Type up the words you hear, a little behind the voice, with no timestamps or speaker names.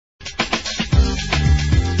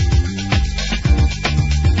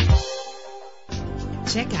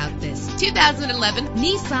2011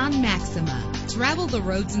 Nissan Maxima. Travel the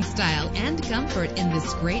roads in style and comfort in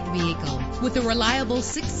this great vehicle with a reliable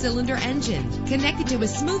 6-cylinder engine connected to a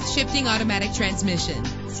smooth shifting automatic transmission.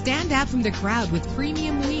 Stand out from the crowd with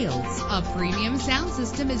premium wheels. A premium sound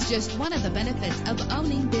system is just one of the benefits of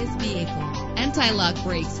owning this vehicle. Anti-lock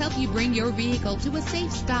brakes help you bring your vehicle to a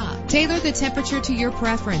safe stop. Tailor the temperature to your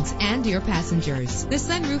preference and your passengers. The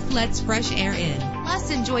sunroof lets fresh air in.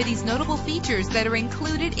 Plus, enjoy these notable features that are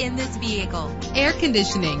included in this vehicle: air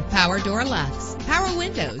conditioning, power door locks, power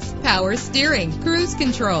windows, power steering, cruise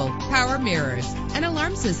control, power mirrors, an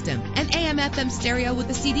alarm system, an AM/FM stereo with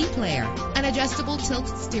a CD player, an adjustable tilt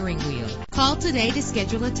steering wheel. Call today to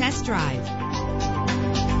schedule a test drive.